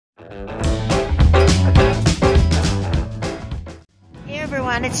Hey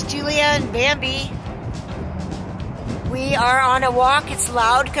everyone, it's Julia and Bambi. We are on a walk. It's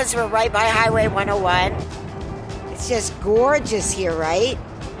loud because we're right by Highway 101. It's just gorgeous here, right?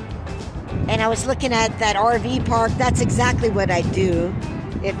 And I was looking at that RV park. That's exactly what I'd do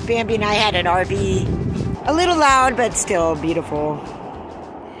if Bambi and I had an RV. A little loud, but still beautiful.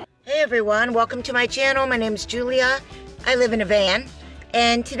 Hey everyone, welcome to my channel. My name's Julia. I live in a van.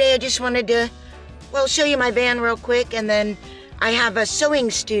 And today I just wanted to, show you my van real quick. And then I have a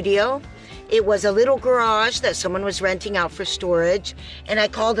sewing studio. It was a little garage that someone was renting out for storage. And I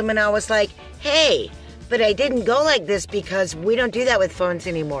called them and I was like, hey, but I didn't go like this because we don't do that with phones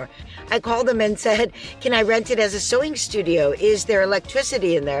anymore. I called them and said, can I rent it as a sewing studio? Is there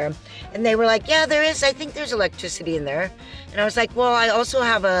electricity in there? And they were like, yeah, there is. I think there's electricity in there. And I was like, well, I also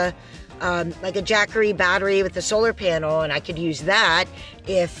have a Jackery battery with a solar panel, and I could use that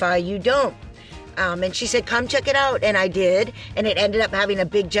if you don't. And she said, come check it out. And I did. And it ended up having a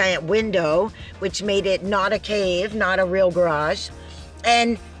big giant window, which made it not a cave, not a real garage.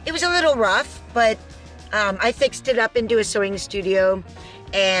 And it was a little rough, but I fixed it up into a sewing studio.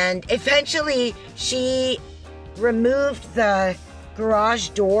 And eventually she removed the garage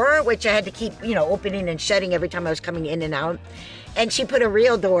door, which I had to keep, opening and shutting every time I was coming in and out. And she put a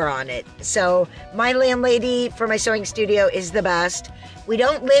real door on it. So my landlady for my sewing studio is the best. We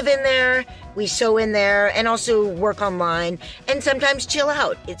don't live in there. We sew in there and also work online and sometimes chill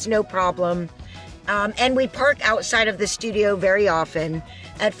out. It's no problem. And we park outside of the studio very often.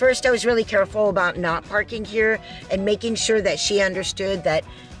 At first, I was really careful about not parking here and making sure that she understood that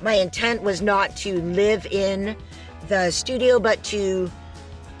my intent was not to live in the studio, but to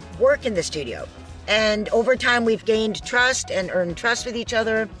work in the studio. And over time, we've gained trust and earned trust with each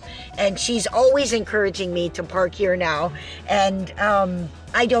other. And she's always encouraging me to park here now. And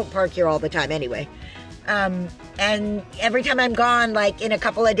I don't park here all the time anyway. And every time I'm gone, like in a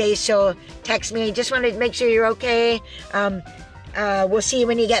couple of days, she'll text me, just wanted to make sure you're okay. We'll see you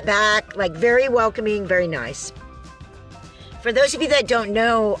when you get back. Like, very welcoming, very nice. For those of you that don't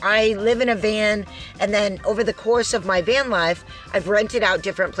know, I live in a van, and then over the course of my van life, I've rented out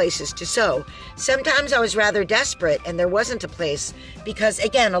different places to sew. Sometimes I was rather desperate and there wasn't a place because,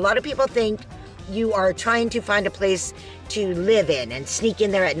 again, a lot of people think you are trying to find a place to live in and sneak in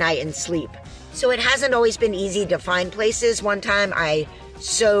there at night and sleep. So it hasn't always been easy to find places. One time I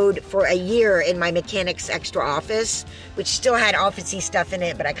sewed for a year in my mechanic's extra office, which still had office-y stuff in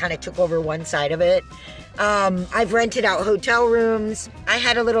it, but I kind of took over one side of it. I've rented out hotel rooms. I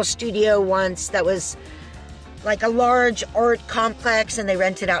had a little studio once that was like a large art complex and they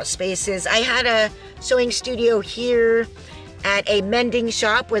rented out spaces. I had a sewing studio here at a mending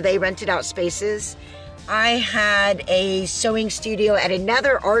shop where they rented out spaces. I had a sewing studio at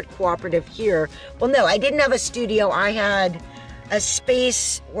another art cooperative here. Well, no, I didn't have a studio. I had a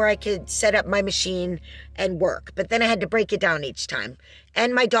space where I could set up my machine and work, but then I had to break it down each time.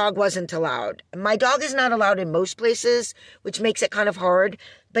 And my dog wasn't allowed. My dog is not allowed in most places, which makes it kind of hard,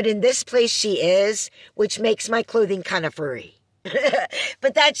 but in this place she is, which makes my clothing kind of furry.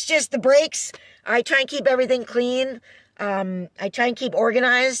 But that's just the breaks. I try and keep everything clean. I try and keep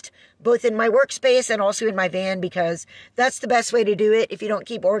organized, both in my workspace and also in my van, because that's the best way to do it. If you don't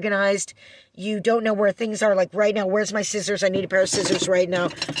keep organized, you don't know where things are. Like right now, where's my scissors? I need a pair of scissors right now.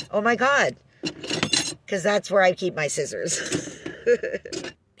 Oh my God. Because that's where I keep my scissors.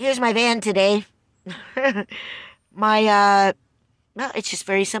 Here's my van today. Well, it's just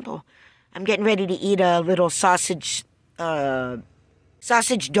very simple. I'm getting ready to eat a little sausage dog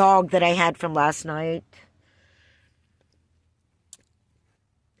that I had from last night.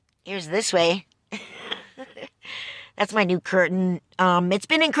 Here's this way. That's my new curtain. It's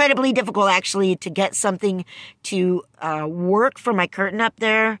been incredibly difficult, actually, to get something to work for my curtain up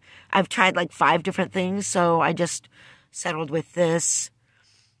there. I've tried like 5 different things, so I just settled with this.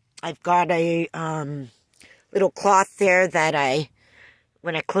 I've got a little cloth there that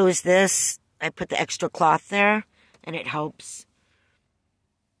when I close this, I put the extra cloth there, and it helps.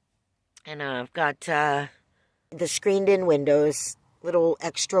 And I've got the screened-in windows, little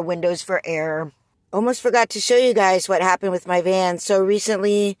extra windows for air. Almost forgot to show you guys what happened with my van. So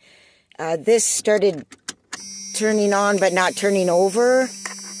recently, this started turning on but not turning over.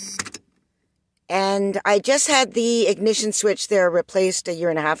 And I just had the ignition switch there replaced a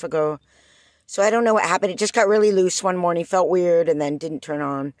 1.5 years ago. So I don't know what happened. It just got really loose one morning, felt weird, and then didn't turn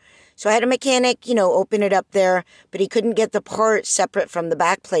on. So I had a mechanic, open it up there, but he couldn't get the part separate from the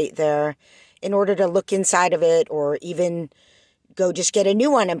back plate there in order to look inside of it or even go just get a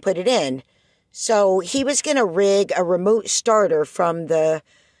new one and put it in. So he was going to rig a remote starter from the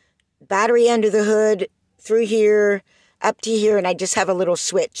battery under the hood, through here, up to here, and I just have a little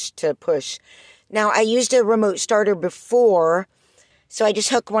switch to push. Now, I used a remote starter before, so I just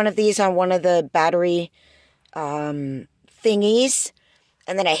hook one of these on one of the battery thingies,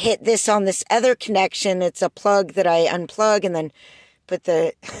 and then I hit this on this other connection. It's a plug that I unplug and then put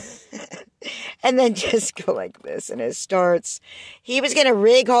the... and then just go like this, and it starts. He was going to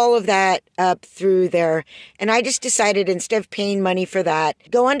rig all of that up through there, and I just decided instead of paying money for that,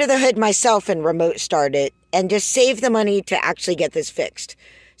 go under the hood myself and remote start it, and just save the money to actually get this fixed.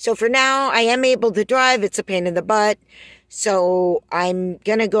 So for now, I am able to drive. It's a pain in the butt, so I'm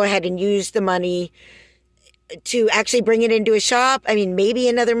going to go ahead and use the money to actually bring it into a shop. I mean, maybe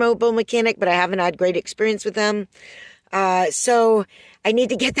another mobile mechanic, but I haven't had great experience with them. So I need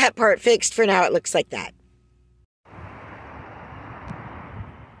to get that part fixed. For now, it looks like that.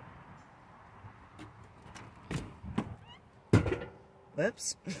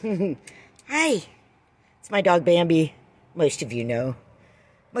 Whoops. Hi. It's my dog, Bambi. Most of you know.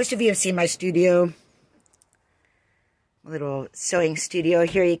 Most of you have seen my studio. Little sewing studio.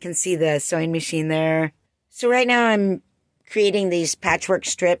 Here you can see the sewing machine there. So right now I'm creating these patchwork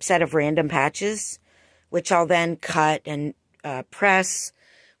strips out of random patches, which I'll then cut and press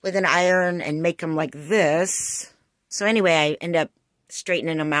with an iron and make them like this. So anyway, I end up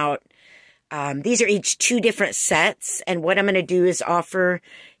straightening them out. These are each 2 different sets, and what I'm going to do is offer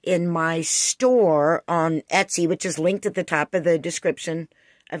in my store on Etsy, which is linked at the top of the description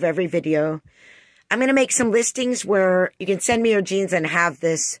of every video. I'm going to make some listings where you can send me your jeans and have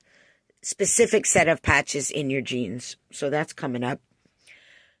this specific set of patches in your jeans. So that's coming up.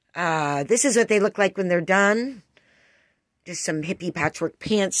 This is what they look like when they're done. Just some hippie patchwork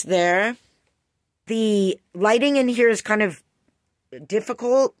pants there. The lighting in here is kind of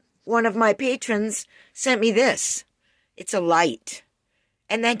difficult. One of my patrons sent me this. It's a light.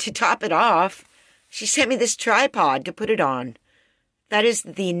 And then to top it off, she sent me this tripod to put it on. That is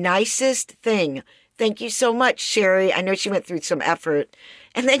the nicest thing. Thank you so much, Sherry. I know she went through some effort.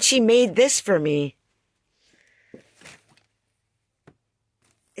 And then she made this for me.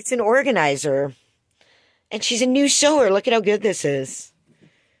 It's an organizer. And she's a new sewer. Look at how good this is.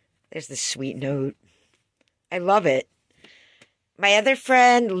 There's the sweet note. I love it. My other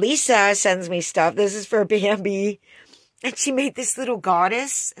friend, Lisa, sends me stuff. This is for Bambi. And she made this little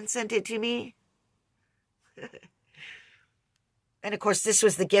goddess and sent it to me. And, of course, this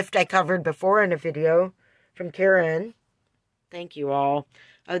was the gift I covered before in a video from Karen. Thank you all.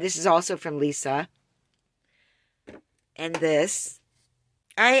 Oh, this is also from Lisa. And this.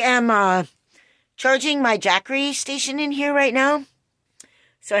 I am charging my Jackery station in here right now.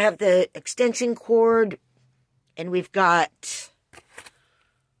 So I have the extension cord, and we've got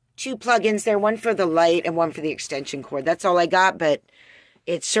 2 plugins there, one for the light and one for the extension cord. That's all I got, but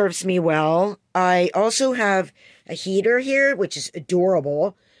it serves me well. I also have a heater here, which is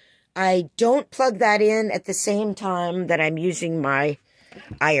adorable. I don't plug that in at the same time that I'm using my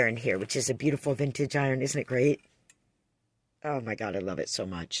iron here, which is a beautiful vintage iron. Isn't it great? Oh my God, I love it so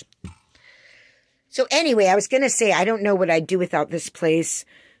much. So anyway, I was going to say, I don't know what I'd do without this place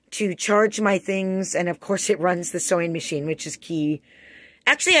to charge my things. And of course it runs the sewing machine, which is key.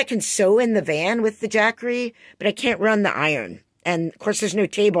 Actually, I can sew in the van with the Jackery, but I can't run the iron. And of course there's no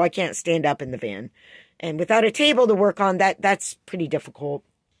table. I can't stand up in the van. And without a table to work on, that's pretty difficult.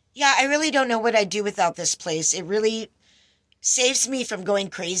 Yeah, I really don't know what I'd do without this place. It really saves me from going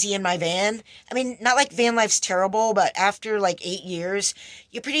crazy in my van. I mean, not like van life's terrible, but after like 8 years,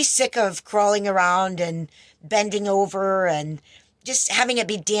 you're pretty sick of crawling around and bending over and just having it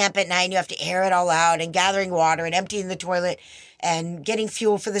be damp at night and you have to air it all out and gathering water and emptying the toilet and getting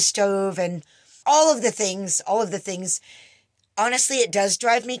fuel for the stove and all of the things. Honestly, it does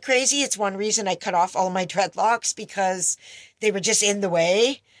drive me crazy. It's one reason I cut off all my dreadlocks because they were just in the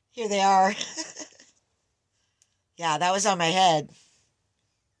way. Here they are. Yeah, that was on my head.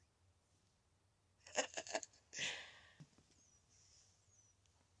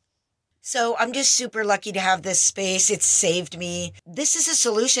 So I'm just super lucky to have this space. It's saved me. This is a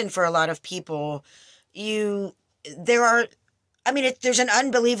solution for a lot of people. There's an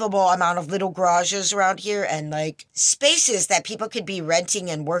unbelievable amount of little garages around here and like spaces that people could be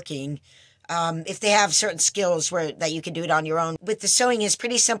renting and working if they have certain skills that you can do it on your own. With the sewing is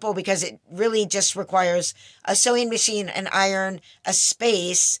pretty simple because it really just requires a sewing machine, an iron, a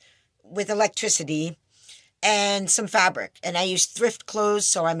space with electricity, and some fabric. And I use thrift clothes,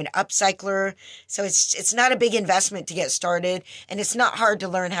 so I'm an upcycler. So it's not a big investment to get started, and it's not hard to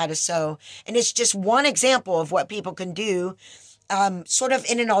learn how to sew. And it's just one example of what people can do. Sort of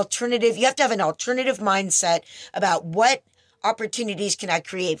in an alternative, you have to have an alternative mindset about what opportunities can I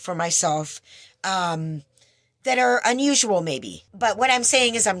create for myself that are unusual maybe. But what I'm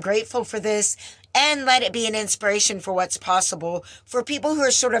saying is I'm grateful for this, and let it be an inspiration for what's possible for people who are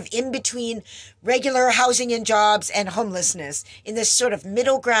sort of in between regular housing and jobs and homelessness, in this sort of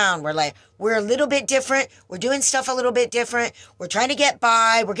middle ground where like we're a little bit different, we're doing stuff a little bit different, we're trying to get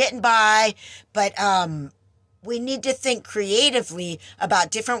by, we're getting by, but we need to think creatively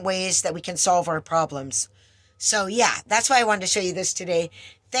about different ways that we can solve our problems. So yeah, that's why I wanted to show you this today.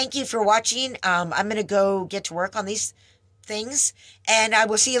 Thank you for watching. I'm going to go get to work on these things, and I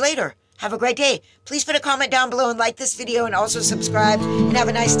will see you later. Have a great day. Please put a comment down below and like this video, and also subscribe, and have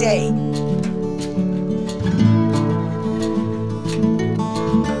a nice day.